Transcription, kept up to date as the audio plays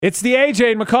It's the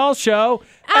AJ and McCall show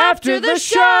after the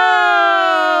show.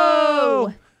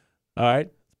 All right.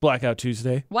 Blackout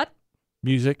Tuesday. What?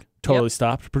 Music totally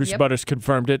stopped. Producer Butters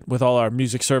confirmed it with all our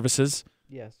music services.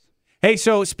 Yes. Hey,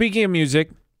 so speaking of music,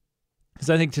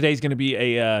 because I think today's going to be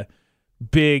a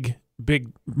big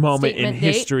moment Statement in date.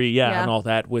 history, and all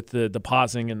that with the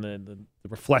pausing and the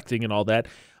reflecting and all that.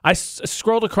 I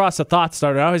scrolled across a thought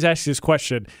starter. I always ask you this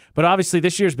question, but obviously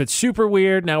this year's been super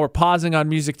weird. Now we're pausing on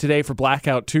music today for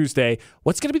Blackout Tuesday.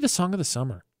 What's going to be the song of the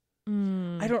summer?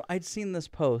 I'd seen this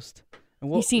post.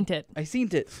 And You seen it. I seen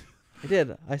it. I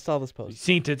did. I saw this post. You've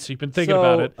seen it, so you've been thinking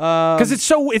about it. Because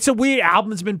it's a weird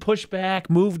album's been pushed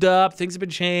back, moved up, things have been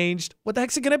changed. What the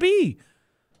heck's it going to be?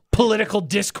 Political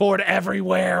discord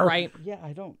everywhere. Right. Yeah,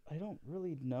 I don't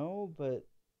really know, but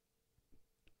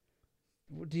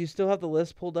do you still have the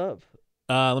list pulled up?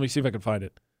 Let me see if I can find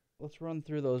it. Let's run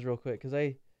through those real quick because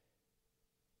I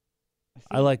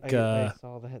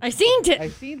saw that. I seen it. I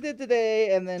seen it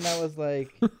today, and then I was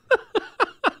like, we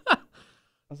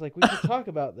should talk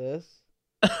about this.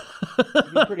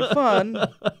 It'd be pretty fun.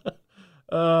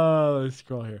 Let's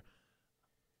scroll here.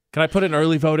 Can I put an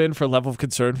early vote in for Level of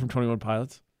Concern from 21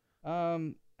 Pilots?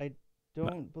 I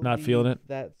don't believe Not feeling it?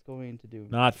 That's going to do.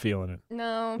 Not feeling it.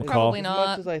 No, McCall? probably As not.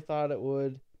 much as I thought it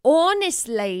would.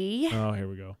 Honestly, Oh, here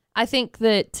we go. I think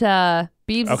that Biebs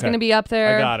is Okay. going to be up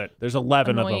there. I got it. There's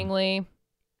 11 of them. Annoyingly.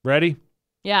 Ready?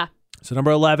 Yeah. So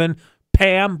number 11,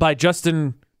 Pam by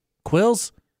Justin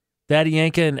Quills, Daddy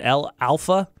Yankee and El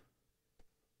Alpha.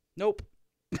 Nope.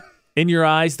 In Your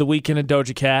Eyes, The Weeknd and Doja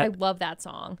I Cat. love that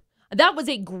song. That was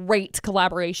a great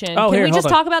collaboration. Oh, Can here, we hold just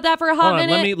on. talk about that for a hot Hold on,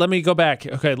 minute? let me go back.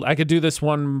 Okay, I could do this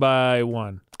one by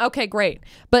one. Okay, great.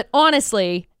 But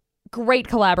honestly, great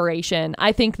collaboration.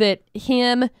 I think that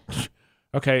him...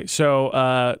 Okay,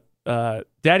 so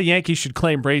Daddy Yankee should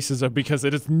claim racism because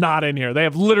it is not in here. They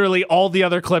have literally all the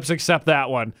other clips except that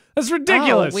one. That's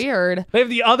ridiculous. Oh, weird. They have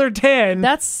the other 10.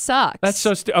 That sucks. That's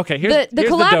so okay, here's the here's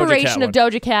collaboration the Doja Cat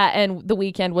of Doja Cat and The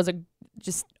Weeknd was a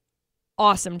just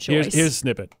awesome choice. Here's a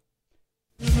snippet.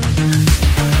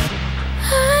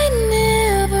 I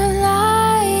never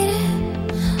lied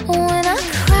when I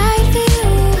cried for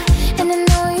you, and I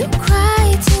know you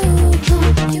cried too.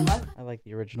 I like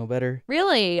the original better.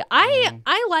 Really?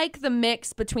 I like the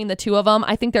mix between the two of them.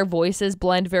 I think their voices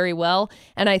blend very well,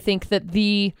 and I think that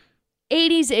the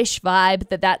 80s-ish vibe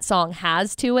that song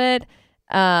has to it,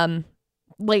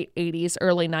 late 80s,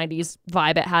 early 90s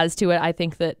vibe it has to it, I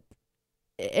think that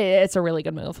it's a really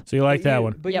good move. So you like that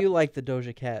one. But Yep. you like the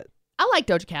Doja Cat. I like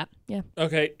Doja Cat. Yeah.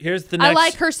 Okay, here's the next I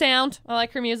like her sound. I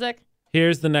like her music.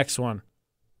 Here's the next one.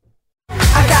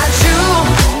 I got you,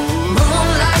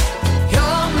 moonlight,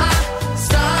 you're my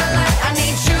starlight. I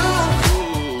need you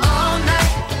all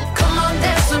night. Come on,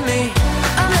 dance with me.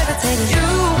 I'm levitating you.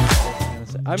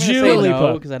 I'm Dua gonna say Lipa.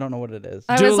 no because I don't know what it is.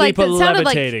 I Dua was like, Lipa it sounded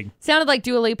Levitating. like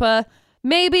Dua Lipa.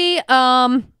 Maybe.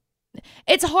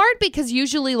 It's hard because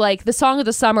usually like the song of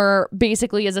the summer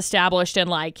basically is established in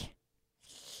like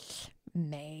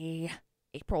May,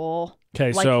 April.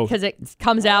 Okay, like, so because it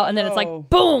comes out and then it's no. like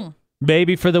boom.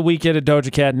 maybe for The Weeknd and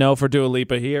Doja Cat, no for Dua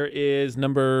Lipa. Here is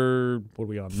number, what are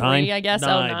we on? 9? 3, I guess.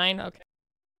 Oh, 9. Okay.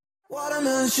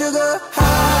 Watermelon sugar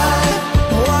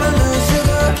high. Watermelon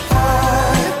sugar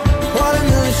high.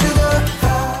 Watermelon sugar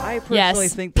high. I personally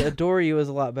Yes. think that Adore You is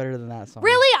a lot better than that song.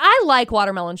 Really, I like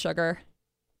Watermelon Sugar.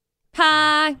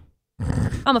 Hi,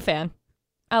 I'm a fan.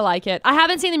 I like it. I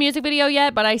haven't seen the music video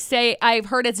yet, but I've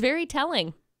heard it's very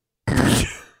telling.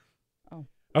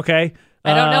 Okay.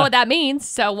 I don't know what that means,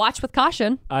 so watch with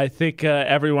caution. I think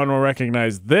everyone will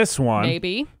recognize this one.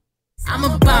 Maybe. I'm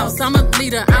a boss, I'm a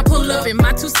leader. I pull up in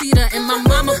my 2-seater, and my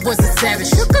mama was a savage.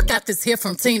 Sugar got this here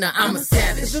from Tina. I'm a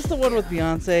savage. Is this the one with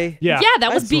Beyonce? Yeah. Yeah,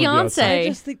 that was That's the one, Beyonce. I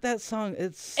just think that song,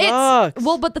 it sucks.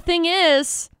 Well, but the thing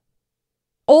is,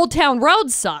 Old Town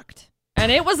Road sucked,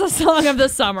 and it was the song of the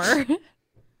summer.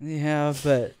 Yeah,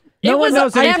 but No it one was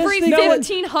knows every anything. No one-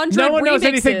 1,500 No one knows remixes.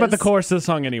 anything but the chorus of the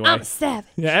song anyway. I'm a savage.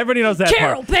 Yeah, everybody knows that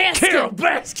Carol part. Baskin. Carol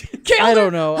Baskin. Killed I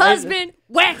don't her know. husband,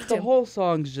 whacked the him. whole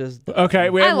song's just... Okay,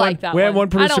 we I have like one. that We have one. one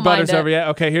producer I don't mind butters it. over yet.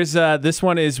 Okay, here's this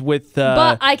one is with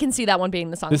But I can see that one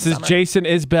being the song this of is the summer. Jason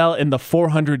Isbell in the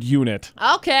 400 unit.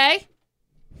 Okay.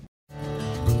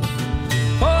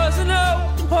 Poison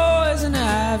oak, poison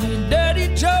ivy, dirty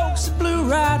jokes blew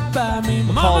right by me.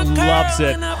 Paul loves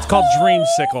it. It's called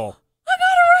Dreamsicle. I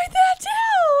gotta write that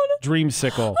down.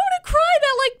 Dreamsicle. I'm gonna cry.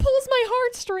 That like pulls my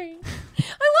heartstring.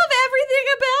 I love everything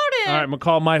about it. All right,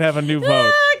 McCall might have a new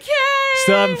vote. Okay.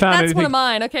 Still haven't found That's anything. one of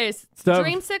mine. Okay. Still-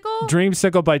 Dreamsicle.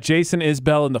 Dreamsicle by Jason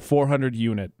Isbell in the 400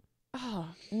 unit.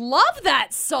 Love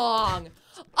that song.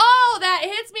 Oh, that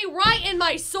hits me right in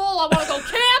my soul. I want to go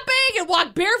camping and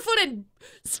walk barefoot in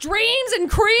streams and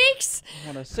creeks. I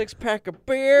want a 6-pack of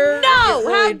beer. No, get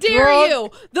really how dare drunk, you?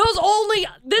 Those only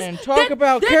this And talk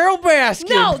about Carol Baskin.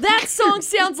 No, that song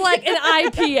sounds like an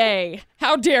IPA.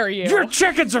 How dare you? Your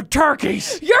chickens are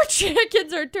turkeys. Your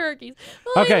chickens are turkeys.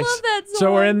 Oh, Okay, I love that song.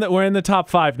 so we're in the top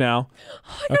 5 now.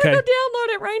 I gotta go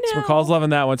download it right now. So McCall's loving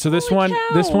that one. So this Holy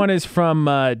this cow. one is from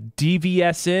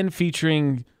DVSN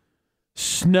featuring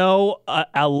Snow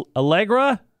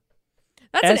Allegra.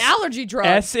 That's an allergy drug.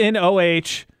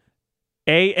 SNOH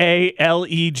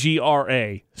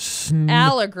AALEGRA.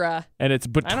 Allegra. And it's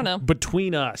I don't know.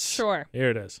 Between Us. Sure. Here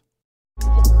it is.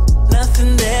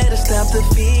 Nothing there to stop the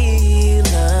feeling.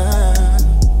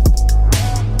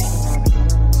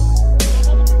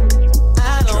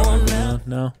 I don't know.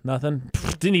 No, nothing.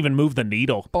 Didn't even move the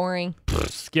needle. Boring.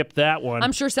 Skip that one.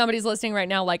 I'm sure somebody's listening right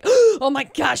now like, oh my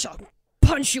gosh, I'll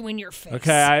punch you in your face.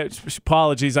 Okay,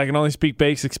 apologies. I can only speak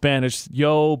basic Spanish.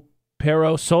 Yo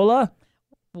pero sola?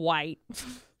 White.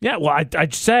 Yeah, well, I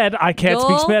said I can't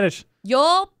speak Spanish.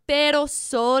 Yo pero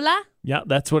sola. Yeah,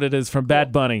 that's what it is from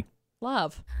Bad Bunny.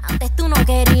 Love. Antes tú no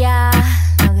querías,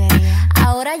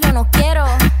 ahora yo no quiero.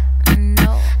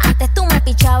 Antes tú me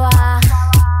pichabas,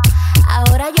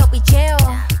 ahora yo picheo.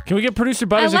 Can we get producer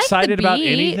Butters I like the excited about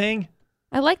beat. anything?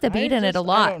 I like the beat in it a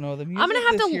lot. I don't know. The music I'm gonna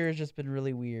have this to. year has just been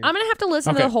really weird. I'm gonna have to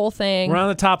listen to Okay. the whole thing. We're on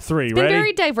the top 3. It's been Ready?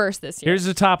 very diverse this year. Here's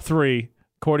the top 3,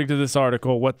 according to this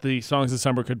article, what the songs this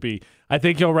summer could be. I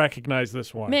think you'll recognize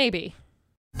this one. Maybe.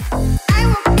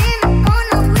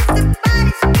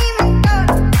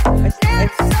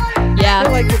 I Yeah.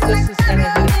 feel like that this is kind of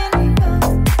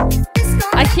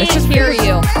I can't hear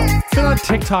you. It's been on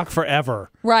TikTok forever.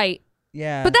 Right.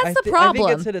 yeah. But that's the I think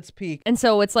problem. it's hit its peak. And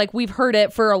so it's like we've heard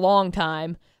it for a long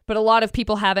time, but a lot of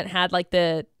people haven't had like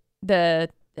the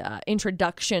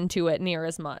introduction to it near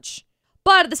as much.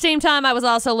 But at the same time, I was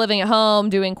also living at home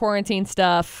doing quarantine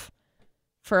stuff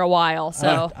for a while.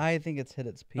 So I think it's hit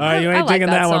its peak. All right, you I ain't like digging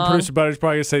that that one. song. Producer Butters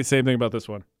probably going to say the same thing about this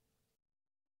one.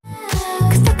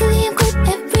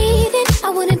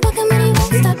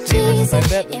 I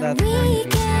bet that's going to be.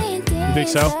 You think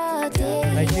so?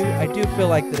 I do feel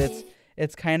like that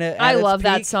it's kind of. I love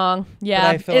that song. Yeah,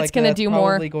 I feel it's like gonna that's do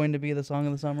more. Probably going to be the song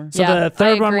of the summer. So Yeah, the I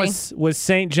third one agree. was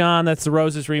St. John. That's the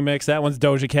Roses remix. That one's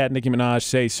Doja Cat, Nicki Minaj,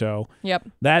 Say So. Yep.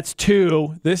 That's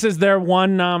 2. This is their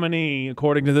one nominee,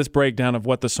 according to this breakdown of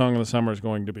what the song of the summer is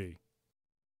going to be.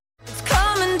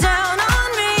 coming down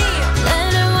on me.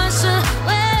 Let it wash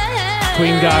away.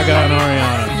 Queen Gaga and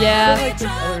Ariana. I feel Yeah. like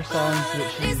there's other songs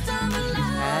that she's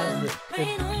had that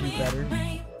could do better.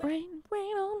 Rain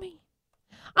on me.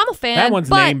 I'm a fan. That one's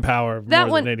but name power that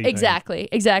more one than anything.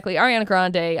 exactly. Ariana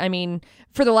Grande. I mean,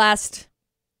 for the last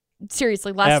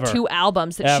 2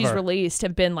 albums that she's Ever. released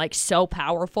have been like so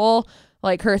powerful.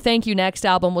 Like her Thank You Next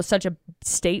album was such a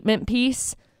statement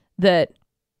piece that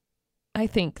I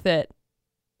think that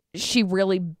she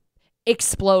really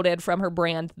exploded from her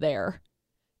brand there.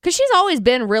 Because she's always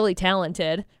been really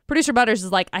talented. Producer Butters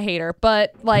is like, I hate her,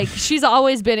 but like she's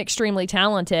always been extremely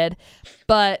talented.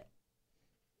 But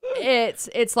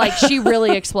it's like she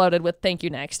really exploded with Thank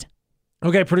You Next.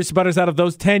 Okay, Producer Butters, out of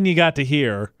those 10 you got to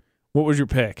hear, what was your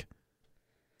pick?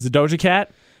 Is it Doja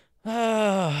Cat?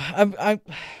 I'm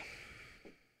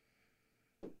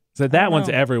So that don't one's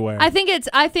know. everywhere. I think it's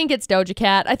Doja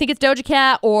Cat. I think it's Doja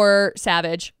Cat or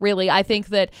Savage, really. I think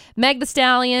that Meg Thee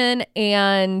Stallion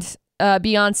and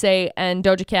Beyonce and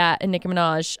Doja Cat and Nicki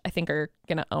Minaj, I think, are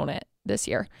going to own it this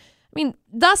year. I mean,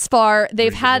 thus far,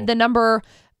 they've had the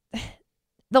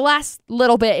last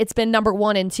little bit, it's been number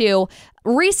 1 and 2.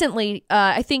 Recently,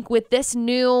 I think with this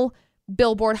new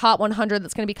Billboard Hot 100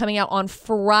 that's going to be coming out on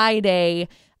Friday,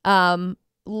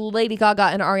 Lady Gaga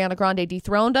and Ariana Grande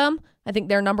dethroned them. I think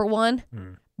they're number 1.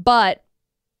 But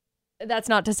that's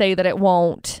not to say that it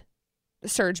won't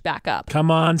surge back up.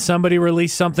 Come on, somebody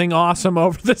release something awesome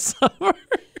over the summer.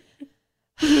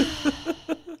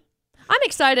 I'm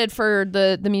excited for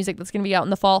the music that's going to be out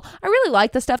in the fall. I really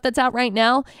like the stuff that's out right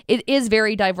now. It is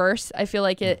very diverse. I feel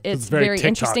like it's very TikTok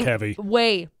interesting. heavy.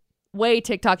 Way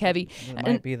TikTok heavy. It And-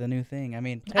 might be the new thing. I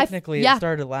mean, technically, yeah. it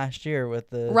started last year with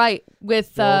the Right,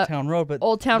 with the Old Town Road, but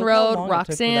Old Town look how Road, long it took for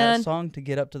Roxanne. that song to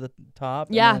get up to the top.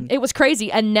 and yeah, then- it was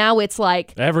crazy. And now it's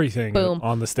like, Everything boom.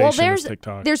 on the station well, is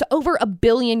TikTok. there's over 1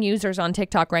 billion users on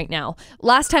TikTok right now.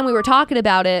 Last time we were talking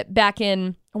about it back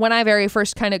in when I very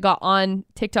first kind of got on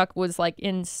TikTok was like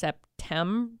in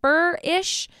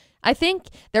September-ish. I think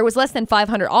there was less than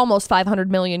 500, almost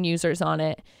 500 million users on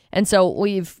it. And so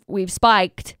we've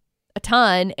spiked a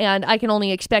ton, and I can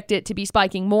only expect it to be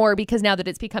spiking more because now that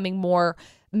it's becoming more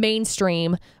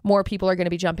mainstream, more people are going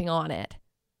to be jumping on it.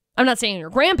 I'm not saying your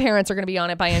grandparents are going to be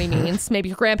on it by any means. Maybe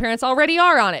your grandparents already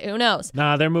are on it. Who knows?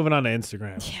 Nah, they're moving on to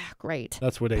Instagram. Yeah, great.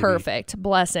 That's what they Perfect.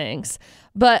 Blessings.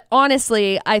 But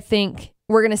honestly, I think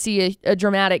we're going to see a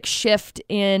dramatic shift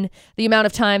in the amount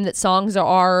of time that songs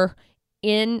are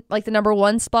in like the number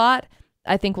one spot.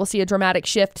 I think we'll see a dramatic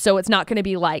shift. So it's not going to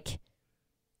be like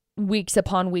weeks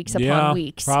upon weeks upon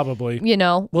weeks. Probably. You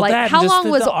know, Well, like that, how just long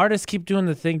was the artists keep doing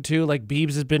the thing too? Like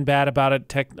Biebs has been bad about it.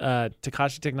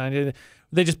 Tekashi Tech 9.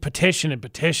 They just petition and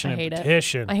petition I and hate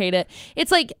petition. I hate it.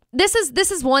 It's like this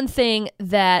is one thing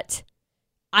that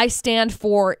I stand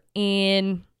for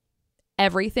in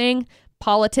everything,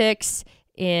 politics,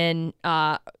 in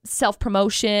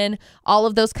self-promotion, all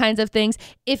of those kinds of things.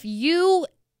 If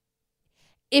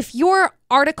your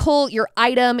article, your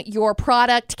item, your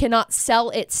product cannot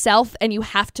sell itself and you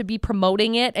have to be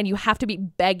promoting it and you have to be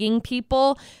begging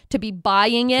people to be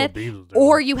buying it,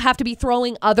 or you have to be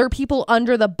throwing other people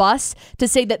under the bus to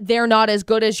say that they're not as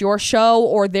good as your show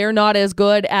or they're not as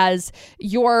good as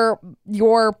your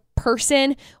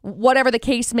person, whatever the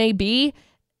case may be,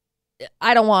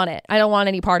 I don't want it. I don't want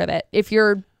any part of it. If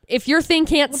your thing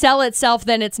can't sell itself,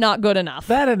 then it's not good enough.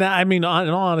 That and I mean, in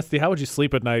all honesty, how would you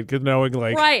sleep at night knowing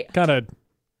like kind of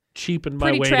cheapen my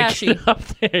Pretty way trashy. to get up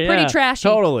there? Pretty trashy.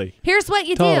 Totally. Here's what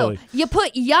you Totally. do. You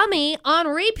put Yummy on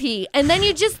repeat, and then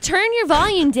you just turn your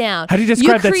volume down. How do you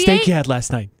describe that steak you had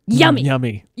last night? Yummy.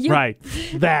 Yummy. Right.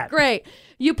 That. Great.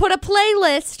 You put a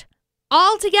playlist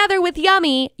all together with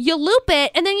Yummy, you loop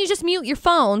it, and then you just mute your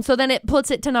phone, so then it puts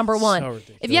it to number one.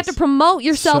 ridiculous. If you have to promote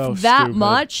yourself So that stupid.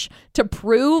 much to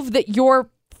prove that your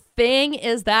thing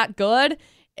is that good,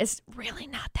 it's really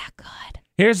not that good.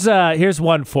 Here's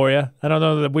one for you. I don't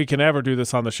know that we can ever do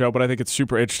this on the show, but I think it's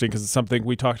super interesting because it's something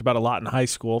we talked about a lot in high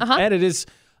school, and it is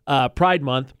Pride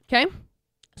Month. Okay.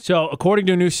 So, according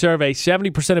to a new survey,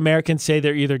 70% Americans say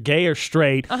they're either gay or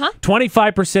straight.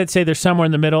 25% say they're somewhere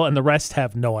in the middle, and the rest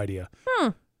have no idea.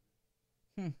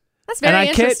 That's very and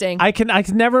interesting. I can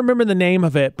never remember the name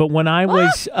of it, but when I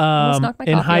was knocked my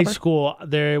in coffee high over. school,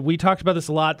 we talked about this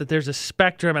a lot, that there's a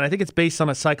spectrum, and I think it's based on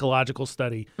a psychological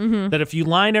study, that if you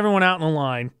line everyone out in a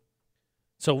line,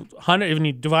 so 100, when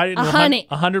you divide it into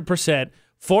 100%,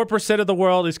 4% of the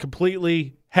world is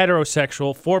completely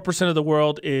heterosexual, 4% of the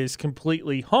world is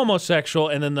completely homosexual,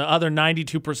 and then the other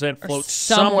 92% floats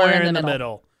somewhere in the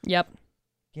middle. Yep.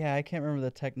 Yeah, I can't remember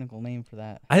the technical name for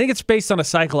that. I think it's based on a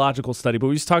psychological study, but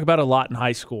we used to talk about it a lot in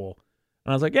high school.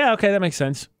 And I was like, yeah, okay, that makes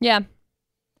sense. Yeah.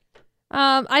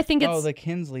 I think it's... the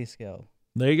Kinsey scale.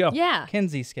 There you go. Yeah.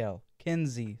 Kinsey scale.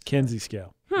 Kinsey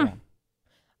scale. Yeah.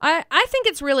 I think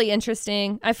it's really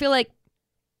interesting. I feel like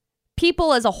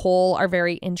people as a whole are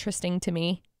very interesting to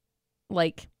me.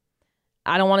 Like,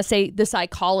 I don't want to say the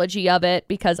psychology of it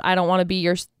because I don't want to be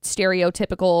your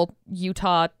stereotypical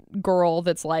Utah girl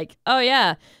that's like, oh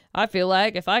yeah, I feel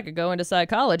like if I could go into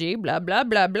psychology, blah, blah,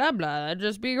 blah, blah, blah, that'd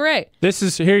just be great.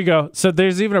 Here you go. So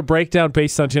there's even a breakdown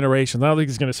based on generations. I don't think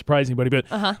it's going to surprise anybody, but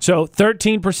so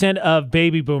 13% of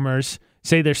baby boomers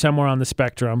say they're somewhere on the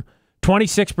spectrum.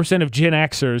 26% of Gen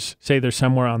Xers say they're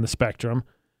somewhere on the spectrum.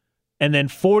 And then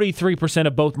 43%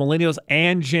 of both millennials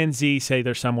and Gen Z say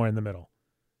they're somewhere in the middle.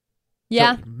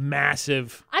 Yeah. So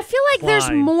massive. I feel like there's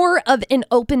climb. more of an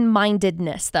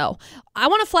open-mindedness, though. I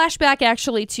want to flash back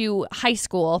actually to high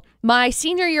school. My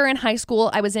senior year in high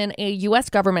school, I was in a U.S.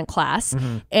 government class,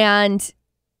 and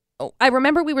I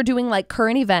remember we were doing like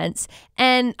current events,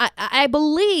 and I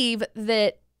believe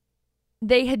that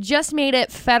they had just made it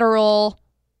federally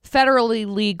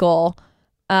legal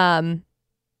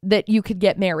that you could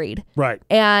get married. Right.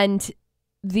 And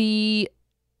the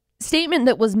statement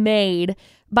that was made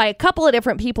by a couple of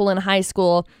different people in high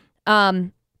school,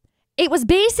 it was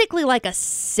basically like a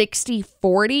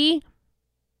 60-40.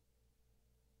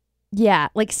 Yeah,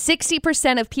 like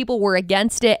 60% of people were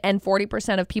against it and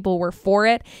 40% of people were for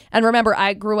it. And remember,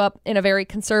 I grew up in a very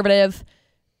conservative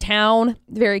town,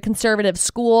 very conservative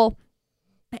school.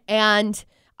 And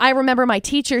I remember my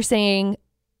teacher saying,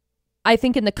 I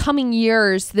think in the coming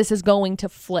years, this is going to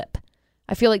flip.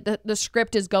 I feel like the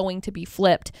script is going to be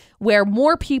flipped, where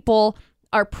more people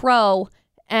are pro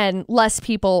and less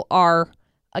people are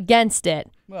against it.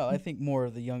 Well, I think more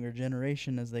of the younger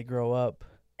generation as they grow up,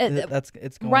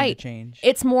 it's going right. to change.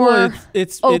 It's more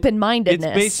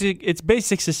open-mindedness. It's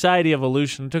basic society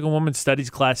evolution. I took a women's studies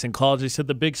class in college. They said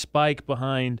the big spike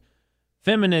behind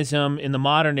feminism in the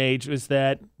modern age was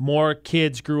that more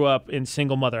kids grew up in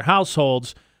single mother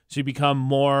households, so you become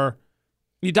more...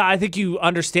 I think you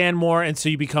understand more, and so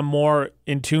you become more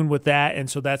in tune with that, and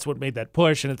so that's what made that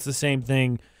push, and it's the same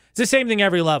thing. It's the same thing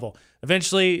every level.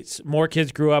 eventually more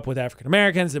kids grew up with African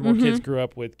Americans, and more kids grew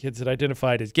up with kids that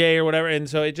identified as gay or whatever. And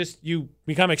so it just, you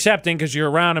become accepting because you're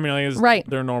around them. You're like, Right.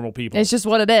 They're normal people. It's just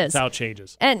what it is. That's how it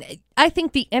changes. And I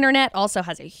think the internet also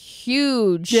has a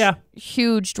huge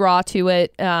draw to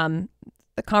it.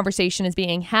 The conversation is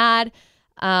being had.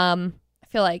 I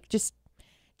feel like just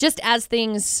as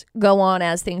things go on,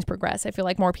 as things progress, I feel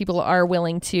like more people are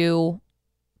willing to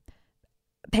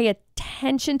pay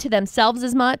attention to themselves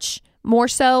as much, more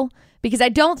so, because I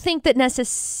don't think that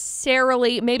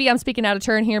necessarily, maybe I'm speaking out of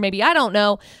turn here, maybe I don't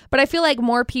know, but I feel like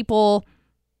more people,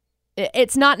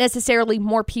 it's not necessarily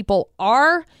more people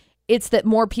are, it's that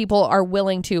more people are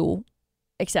willing to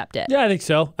accept it. Yeah, I think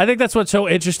so. I think that's what's so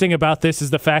interesting about this is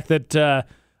the fact that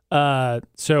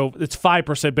so it's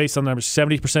 5% based on the numbers.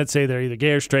 70% say they're either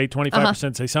gay or straight,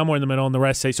 25% say somewhere in the middle, and the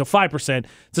rest say, so 5%.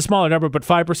 It's a smaller number, but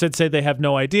 5% say they have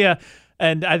no idea.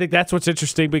 And I think that's what's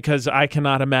interesting because I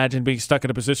cannot imagine being stuck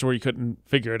in a position where you couldn't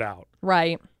figure it out.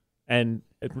 Right. And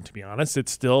to be honest,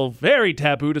 it's still very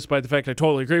taboo, despite the fact I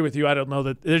totally agree with you. I don't know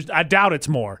that I doubt it's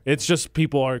more. It's just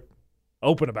people are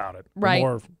open about it. Right.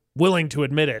 More willing to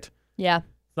admit it. Yeah.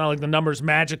 It's not like the numbers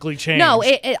magically change. No,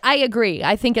 I agree.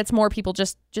 I think it's more people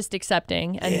just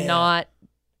accepting and not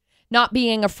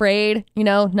being afraid,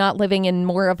 not living in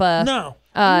more of a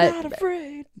not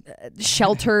afraid.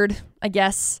 Sheltered, I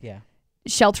guess. Yeah.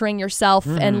 Sheltering yourself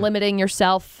and limiting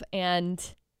yourself, and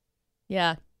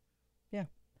yeah.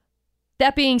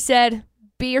 That being said,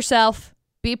 be yourself,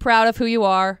 be proud of who you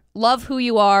are, love who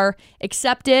you are,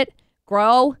 accept it,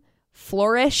 grow,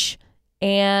 flourish,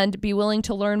 and be willing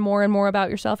to learn more and more about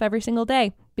yourself every single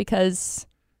day, because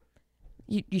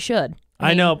you should.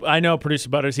 I know, Producer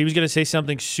Butters. He was going to say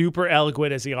something super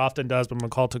eloquent, as he often does, but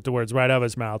McCall took the words right out of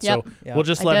his mouth. Yep. So we'll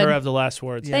just let her have the last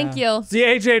words. Thank you. It's the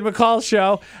AJ and McCall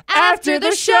Show After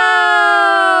the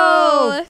show!